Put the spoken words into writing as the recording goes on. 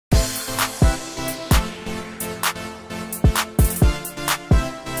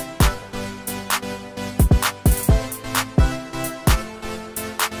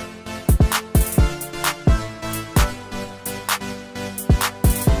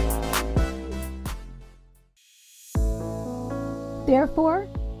Therefore,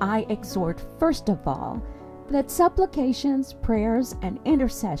 I exhort first of all that supplications, prayers, and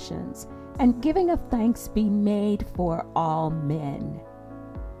intercessions, and giving of thanks be made for all men,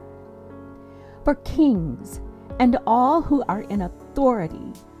 for kings, and all who are in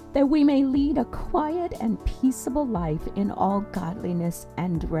authority, that we may lead a quiet and peaceable life in all godliness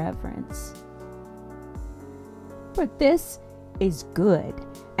and reverence. For this is good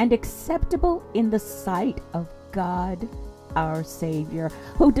and acceptable in the sight of God our Savior,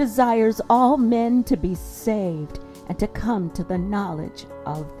 who desires all men to be saved and to come to the knowledge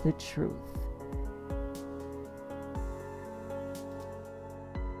of the truth.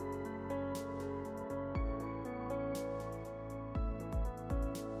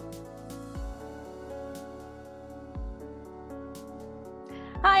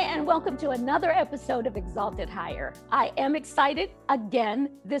 Hi, and welcome to another episode of Exalted Higher. I am excited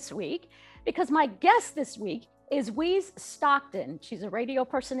again this week because my guest this week is Weez Stockton. She's a radio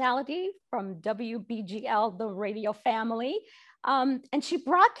personality from WBGL, the radio family. And she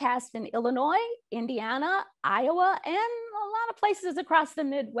broadcasts in Illinois, Indiana, Iowa, and a lot of places across the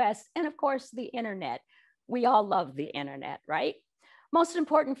Midwest, and of course, the internet. We all love the internet, right? Most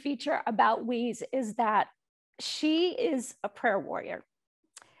important feature about Weez is that she is a prayer warrior.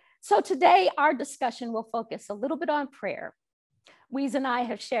 So today, our discussion will focus a little bit on prayer. Weez and I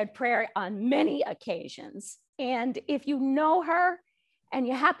have shared prayer on many occasions. And if you know her and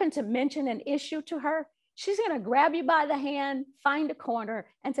you happen to mention an issue to her, she's going to grab you by the hand, find a corner,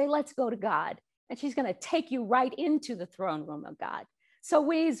 and say, let's go to God. And she's going to take you right into the throne room of God. So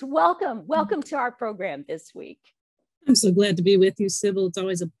Weez, welcome to our program this week. I'm so glad to be with you, Sybil. It's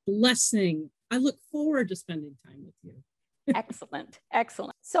always a blessing. I look forward to spending time with you. Excellent.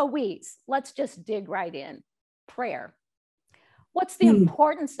 So Weez, let's just dig right in. Prayer. What's the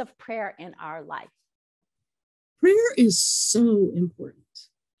importance of prayer in our life? Prayer is so important.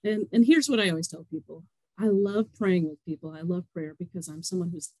 And here's what I always tell people. I love praying with people. I love prayer because I'm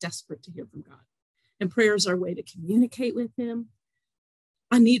someone who's desperate to hear from God. And prayer is our way to communicate with him.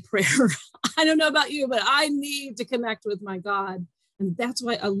 I need prayer. I don't know about you, but I need to connect with my God. And that's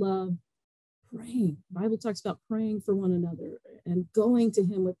why I love praying. The Bible talks about praying for one another and going to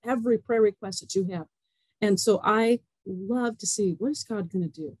him with every prayer request that you have. And so I love to see, what is God going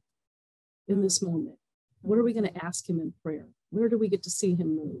to do in this moment? What are we going to ask him in prayer? Where do we get to see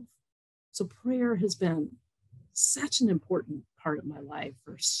him move? So prayer has been such an important part of my life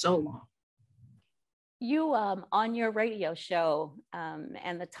for so long. You on your radio show,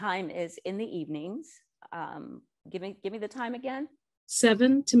 and the time is in the evenings. Give me the time again.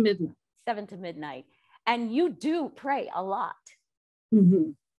 7 to midnight. 7 to midnight. And you do pray a lot.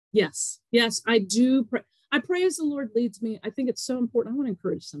 Mm-hmm. Yes, I do pray. I pray as the Lord leads me. I think it's so important. I want to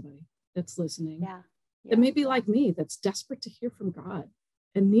encourage somebody that's listening. Yeah. It may be like me, that's desperate to hear from God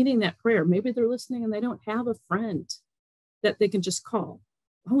and needing that prayer. Maybe they're listening and they don't have a friend that they can just call.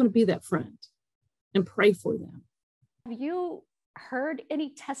 I want to be that friend and pray for them. Have you heard any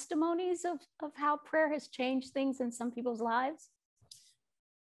testimonies of how prayer has changed things in some people's lives?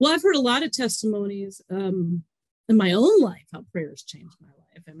 Well, I've heard a lot of testimonies in my own life, how prayer has changed my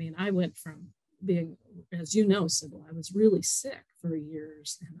life. I mean, I went from being, as you know, Sybil, I was really sick for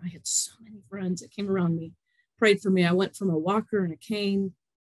years, and I had so many friends that came around me, prayed for me. I went from a walker and a cane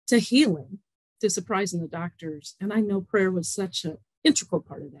to healing, to surprising the doctors. And I know prayer was such an integral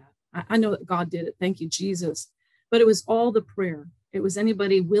part of that. I know that God did it. Thank you, Jesus. But it was all the prayer. It was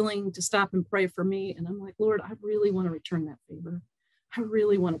anybody willing to stop and pray for me. And I'm like, Lord, I really want to return that favor. I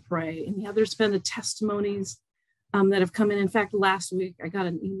really want to pray. And yeah, there's been the testimonies that have come in. In fact, last week I got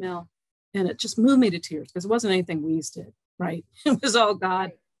an email and it just moved me to tears because it wasn't anything Weez did, right? It was all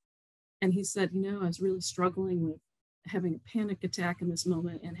God. And he said, I was really struggling with having a panic attack in this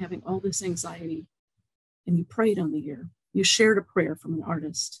moment and having all this anxiety. And you prayed on the air. You shared a prayer from an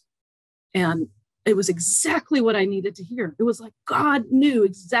artist. And it was exactly what I needed to hear. It was like God knew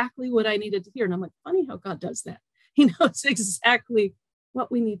exactly what I needed to hear. And I'm like, funny how God does that. He knows exactly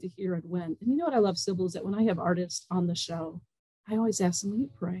what we need to hear and when. And you know what I love, Sybil, is that when I have artists on the show, I always ask them, will you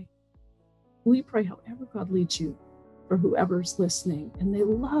pray? Will you pray however God leads you for whoever's listening? And they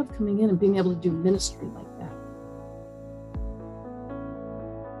love coming in and being able to do ministry like that.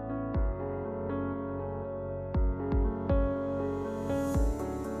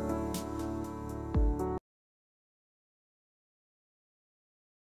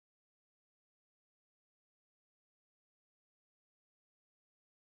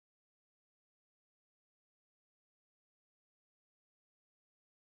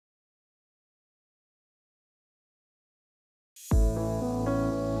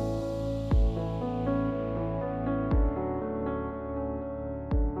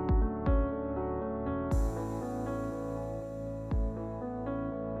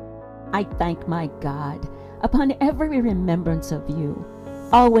 I thank my God upon every remembrance of you,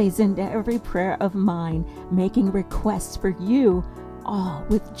 always in every prayer of mine, making requests for you, all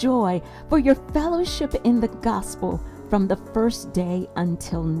with joy, for your fellowship in the gospel from the first day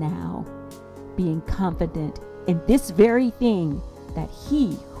until now, being confident in this very thing, that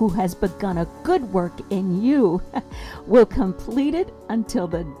he who has begun a good work in you will complete it until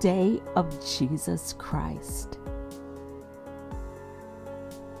the day of Jesus Christ.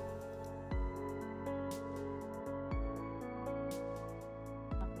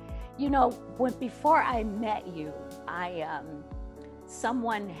 You know, before I met you,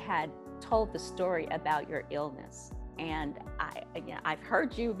 someone had told the story about your illness, and I've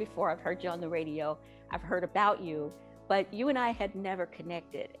heard you before. I've heard you on the radio. I've heard about you, but you and I had never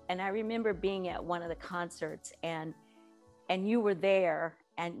connected. And I remember being at one of the concerts, and you were there,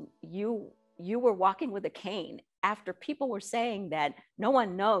 and you were walking with a cane after people were saying that no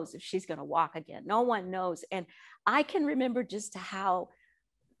one knows if she's going to walk again. No one knows. And I can remember just how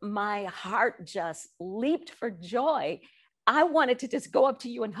my heart just leaped for joy. I wanted to just go up to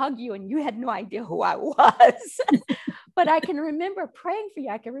you and hug you, and you had no idea who I was. But I can remember praying for you.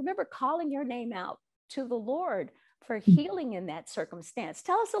 I can remember calling your name out to the Lord for healing in that circumstance.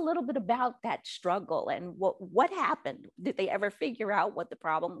 Tell us a little bit about that struggle and what happened. Did they ever figure out what the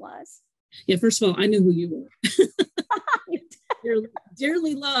problem was? Yeah, first of all, I knew who you were.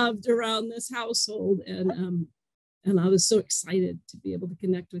 dearly loved around this household, and I was so excited to be able to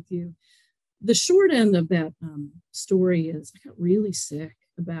connect with you. The short end of that story is I got really sick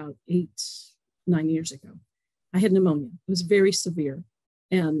about 8-9 years ago. I had pneumonia. It was very severe,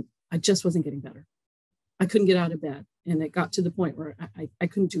 and I just wasn't getting better. I couldn't get out of bed, and it got to the point where I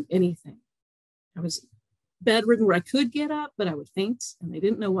couldn't do anything. I was bedridden where I could get up, but I would faint, and they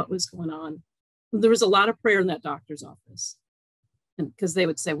didn't know what was going on. There was a lot of prayer in that doctor's office. And because they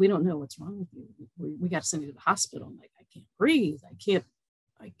would say, we don't know what's wrong with you. We got to send you to the hospital. I'm like, I can't breathe. I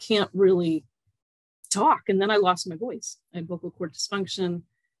can't really talk. And then I lost my voice. I had vocal cord dysfunction.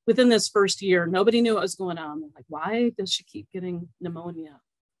 Within this first year, nobody knew what was going on. They're like, why does she keep getting pneumonia?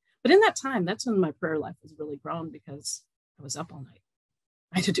 But in that time, that's when my prayer life was really grown, because I was up all night.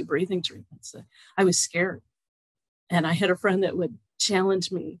 I had to do breathing treatments. I was scared. And I had a friend that would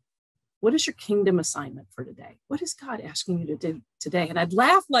challenge me. What is your kingdom assignment for today? What is God asking you to do today? And I'd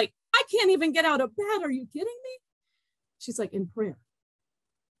laugh like, I can't even get out of bed. Are you kidding me? She's like, in prayer.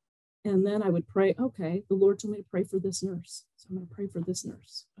 And then I would pray, okay, the Lord told me to pray for this nurse. So I'm going to pray for this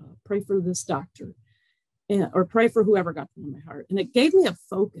nurse, pray for this doctor, or pray for whoever got them in my heart. And it gave me a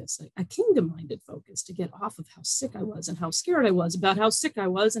focus, a kingdom-minded focus, to get off of how sick I was and how scared I was about how sick I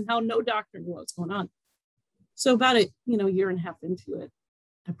was and how no doctor knew what was going on. So about a year and a half into it,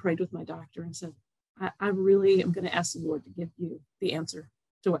 I prayed with my doctor and said, I really am going to ask the Lord to give you the answer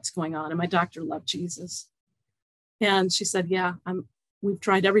to what's going on. And my doctor loved Jesus. And she said, yeah, we've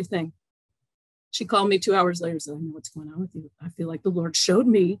tried everything. She called me 2 hours later and said, I know what's going on with you. I feel like the Lord showed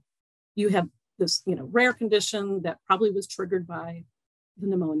me you have this, rare condition that probably was triggered by the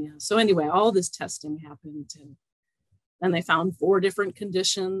pneumonia. So anyway, all this testing happened, and then they found 4 different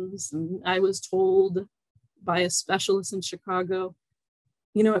conditions. And I was told by a specialist in Chicago,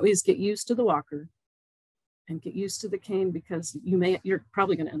 at least get used to the walker and get used to the cane, because you're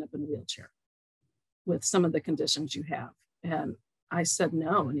probably going to end up in a wheelchair with some of the conditions you have. And I said,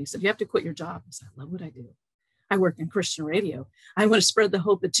 no. And he said, you have to quit your job. I said, I love what I do. I work in Christian radio. I want to spread the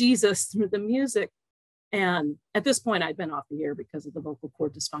hope of Jesus through the music. And at this point, I'd been off the air because of the vocal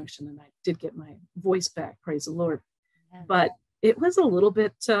cord dysfunction, and I did get my voice back, praise the Lord. Yeah. But it was a little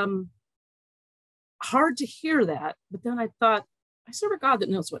bit hard to hear that. But then I thought, I serve a God that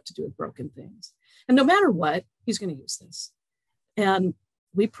knows what to do with broken things. And no matter what, he's going to use this. And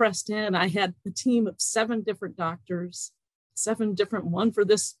we pressed in. I had a team of 7 different doctors, 7 different, one for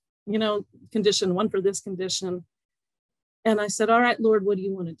this, condition, one for this condition. And I said, all right, Lord, what do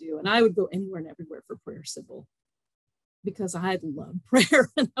you want to do? And I would go anywhere and everywhere for prayer, Sybil, because I love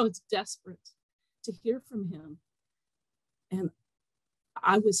prayer and I was desperate to hear from him. And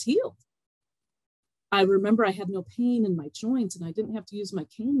I was healed. I remember I had no pain in my joints and I didn't have to use my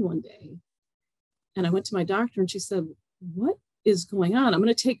cane one day. And I went to my doctor and she said, what is going on? I'm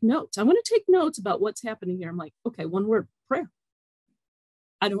going to take notes. I want to take notes about what's happening here. I'm like, okay, one word, prayer.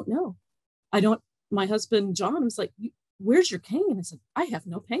 I don't know. My husband, John, was like, where's your cane? I said, I have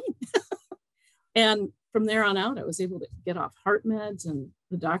no pain. And from there on out, I was able to get off heart meds, and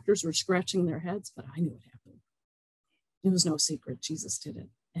the doctors were scratching their heads, but I knew what happened. It was no secret. Jesus did it.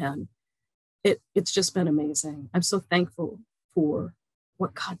 And it's just been amazing. I'm so thankful for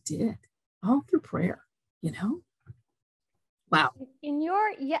what God did all through prayer, Wow.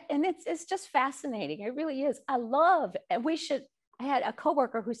 And it's just fascinating. It really is. I had a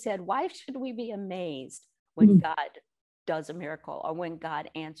coworker who said, why should we be amazed when God does a miracle or when God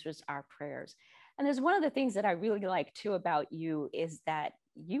answers our prayers? And there's one of the things that I really like too about you is that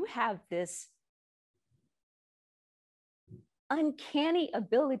you have this uncanny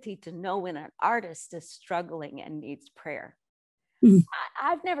ability to know when an artist is struggling and needs prayer.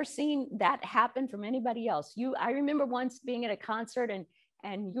 I've never seen that happen from anybody else. I remember once being at a concert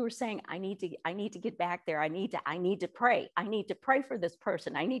and you were saying, I need to get back there. I need to pray. I need to pray for this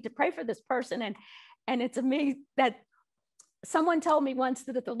person. I need to pray for this person. And it's amazing that someone told me once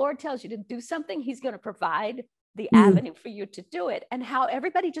that if the Lord tells you to do something, he's going to provide the avenue for you to do it, and how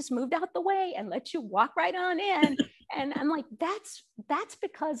everybody just moved out the way and let you walk right on in. And I'm like, that's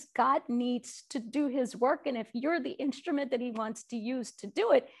because God needs to do his work. And if you're the instrument that he wants to use to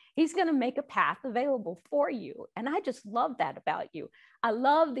do it, he's going to make a path available for you. And I just love that about you. I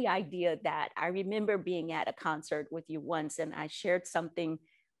love the idea that I remember being at a concert with you once, and I shared something,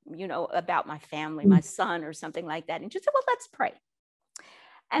 about my family, my son or something like that. And you said, well, let's pray.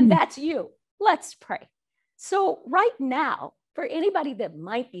 And that's you. Let's pray. So right now, for anybody that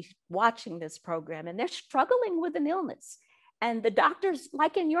might be watching this program and they're struggling with an illness, and the doctors,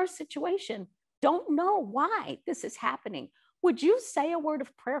 like in your situation, don't know why this is happening, would you say a word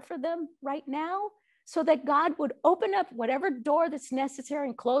of prayer for them right now so that God would open up whatever door that's necessary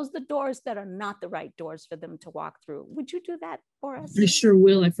and close the doors that are not the right doors for them to walk through? Would you do that for us? I sure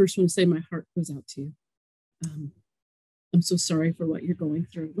will. I first want to say my heart goes out to you. I'm so sorry for what you're going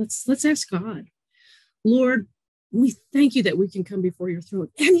through. Let's ask God. Lord, we thank you that we can come before your throne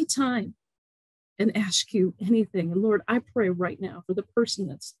anytime and ask you anything. And Lord, I pray right now for the person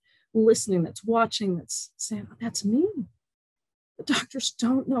that's listening, that's watching, that's saying, oh, that's me. The doctors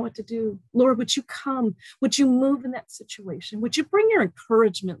don't know what to do. Lord, would you come? Would you move in that situation? Would you bring your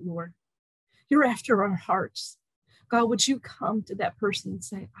encouragement, Lord? You're after our hearts. God, would you come to that person and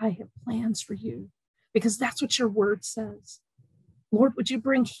say, I have plans for you, because that's what your word says. Lord, would you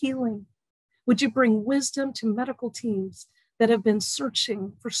bring healing? Would you bring wisdom to medical teams that have been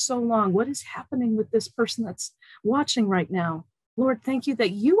searching for so long? What is happening with this person that's watching right now? Lord, thank you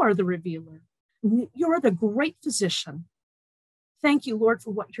that you are the revealer. You are the great physician. Thank you, Lord, for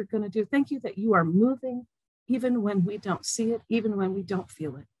what you're going to do. Thank you that you are moving even when we don't see it, even when we don't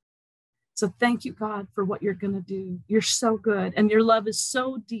feel it. So thank you, God, for what you're going to do. You're so good, and your love is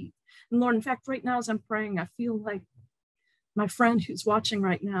so deep. And Lord, in fact, right now as I'm praying, I feel like my friend who's watching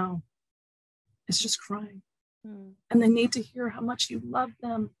right now is just crying. And they need to hear how much you love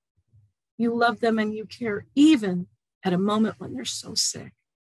them. You love them and you care even at a moment when they're so sick.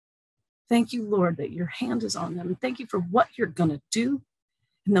 Thank you, Lord, that your hand is on them. And thank you for what you're going to do.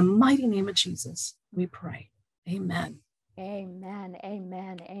 In the mighty name of Jesus, we pray. Amen. Amen.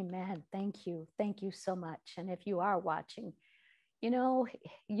 Amen. Amen. Thank you. Thank you so much. And if you are watching,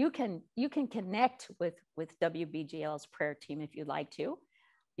 you can connect with WBGL's prayer team if you'd like to.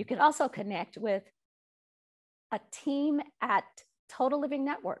 You can also connect with a team at Total Living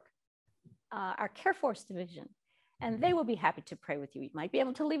Network, our Care Force division, and they will be happy to pray with you. You might be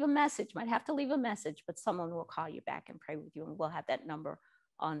able to leave a message, might have to leave a message, but someone will call you back and pray with you, and we'll have that number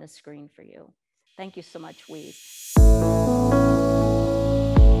on the screen for you. Thank you so much, Weez.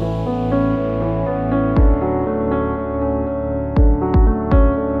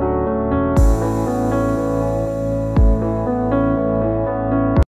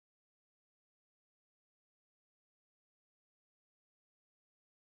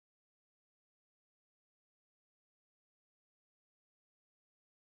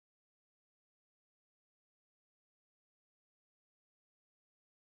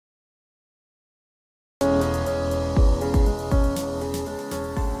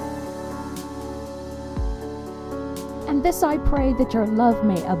 And this I pray, that your love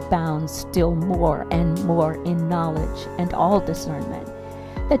may abound still more and more in knowledge and all discernment,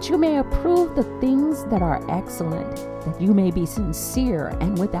 that you may approve the things that are excellent, that you may be sincere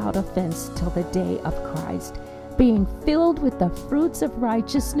and without offense till the day of Christ, being filled with the fruits of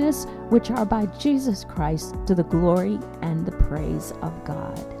righteousness, which are by Jesus Christ, to the glory and the praise of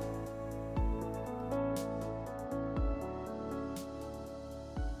God.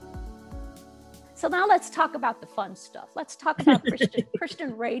 So now let's talk about the fun stuff. Let's talk about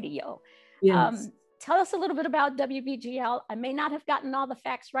Christian radio. Yes. Tell us a little bit about WBGL. I may not have gotten all the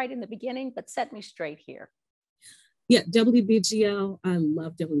facts right in the beginning, but set me straight here. Yeah, WBGL. I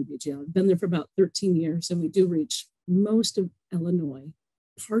love WBGL. I've been there for about 13 years, and we do reach most of Illinois,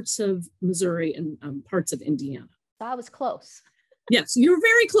 parts of Missouri, and parts of Indiana. So I was close. Yes, you're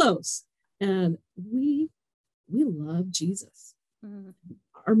very close. And we we love Jesus. Mm.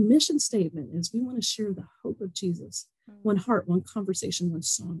 Our mission statement is we want to share the hope of Jesus, one heart, one conversation, one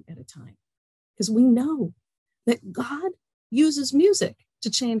song at a time. Because we know that God uses music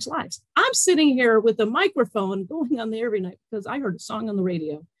to change lives. I'm sitting here with a microphone going on the air every night because I heard a song on the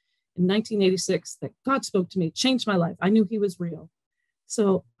radio in 1986 that God spoke to me, changed my life. I knew he was real.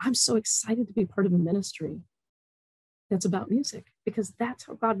 So I'm so excited to be part of a ministry that's about music because that's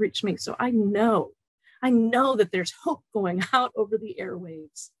how God reached me. So I know that there's hope going out over the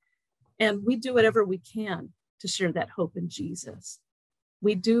airwaves. And we do whatever we can to share that hope in Jesus.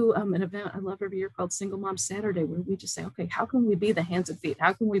 We do an event I love every year called Single Mom Saturday, where we just say, okay, how can we be the hands and feet?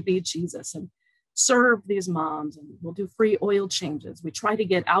 How can we be Jesus and serve these moms? And we'll do free oil changes. We try to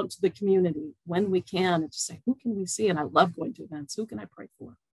get out to the community when we can and just say, who can we see? And I love going to events. Who can I pray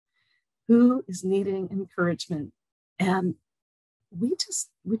for? Who is needing encouragement? And we just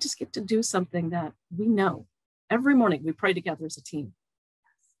get to do something that we know. Every morning we pray together as a team.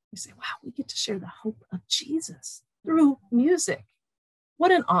 We say, wow, we get to share the hope of Jesus through music.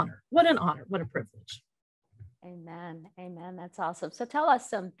 What an honor. What an honor. What a privilege. Amen. Amen. That's awesome. So tell us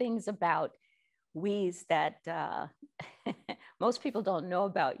some things about Weez that most people don't know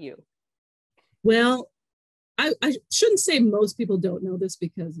about you. Well, I shouldn't say most people don't know this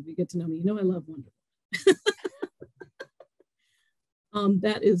because if you get to know me, you know I love Wonder Woman.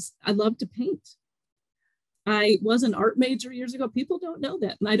 I love to paint. I was an art major years ago. People don't know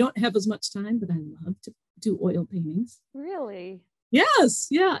that. And I don't have as much time, but I love to do oil paintings. Really? Yes.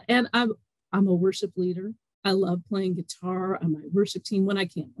 Yeah. And I'm a worship leader. I love playing guitar on my worship team when I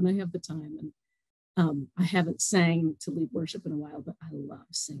can, when I have the time. And I haven't sang to lead worship in a while, but I love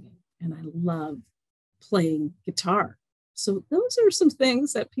singing and I love playing guitar. So those are some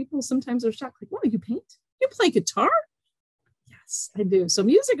things that people sometimes are shocked, like, wow, you paint? You play guitar? Yes, I do. So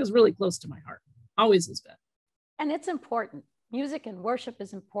music is really close to my heart. Always has been. And it's important. Music and worship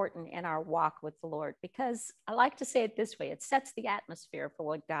is important in our walk with the Lord because I like to say it this way. It sets the atmosphere for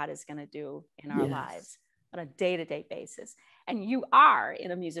what God is going to do in our lives on a day-to-day basis. And you are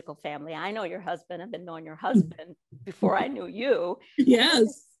in a musical family. I know your husband. I've been knowing your husband before I knew you.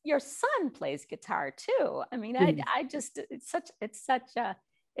 Yes. Your son plays guitar too. I mean, I just, it's such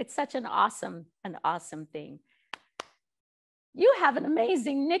an awesome thing. You have an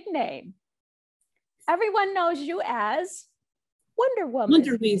amazing nickname. Everyone knows you as Wonder Woman.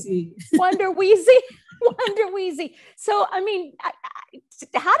 WonderWeezy. WonderWeezy. WonderWeezy. So, I mean,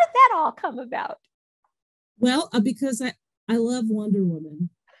 how did that all come about? Well, because I love Wonder Woman.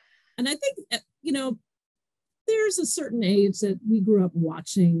 And I think, there's a certain age that we grew up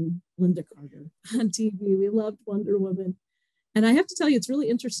watching Linda Carter on TV. We loved Wonder Woman. And I have to tell you, it's really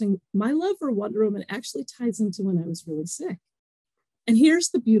interesting. My love for Wonder Woman actually ties into when I was really sick. And here's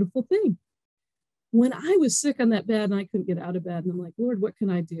the beautiful thing. When I was sick on that bed and I couldn't get out of bed and I'm like, Lord, what can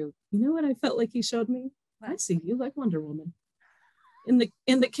I do? You know what I felt like he showed me? I see you like Wonder Woman. In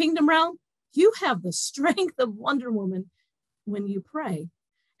the kingdom realm, you have the strength of Wonder Woman when you pray.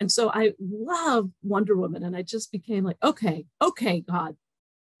 And so I love Wonder Woman. And I just became like, okay, God,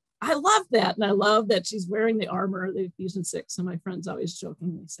 I love that. And I love that she's wearing the armor of the Ephesians 6. And my friends always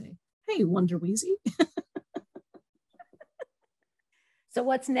jokingly say, hey, WonderWeezy. So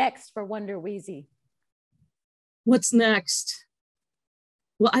what's next for WonderWeezy? What's next?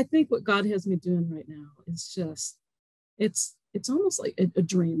 Well, I think what God has me doing right now is just, it's almost like a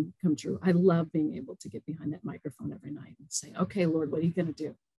dream come true. I love being able to get behind that microphone every night and say, okay, Lord, what are you going to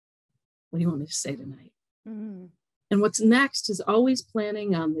do? What do you want me to say tonight? Mm-hmm. And what's next is always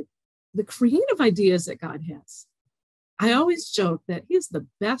planning on the creative ideas that God has. I always joke that he's the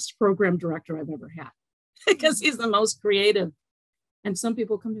best program director I've ever had because he's the most creative. And some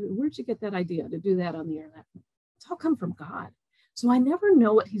people come to me, where'd you get that idea to do that on the air? It's all come from God. So I never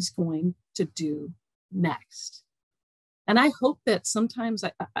know what he's going to do next. And I hope that sometime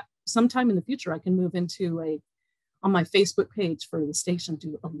in the future, I can move into on my Facebook page for the station,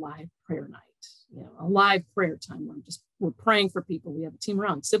 do a live prayer night, a live prayer time where we're praying for people. We have a team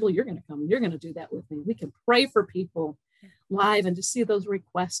around. Sybil, you're going to come. You're going to do that with me. We can pray for people live and just see those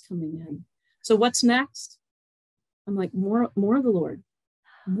requests coming in. So what's next? I'm like, more of the Lord,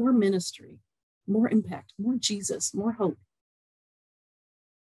 more ministry, more impact, more Jesus, more hope.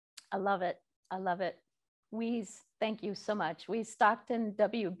 I love it. I love it. Weez, thank you so much. Weez Stockton,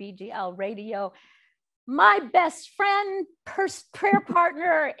 WBGL Radio, my best friend, prayer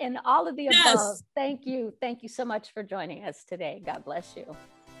partner, and all of the above. Thank you. Thank you so much for joining us today. God bless you.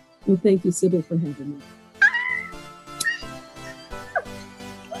 Well, thank you, Sybil, for having me.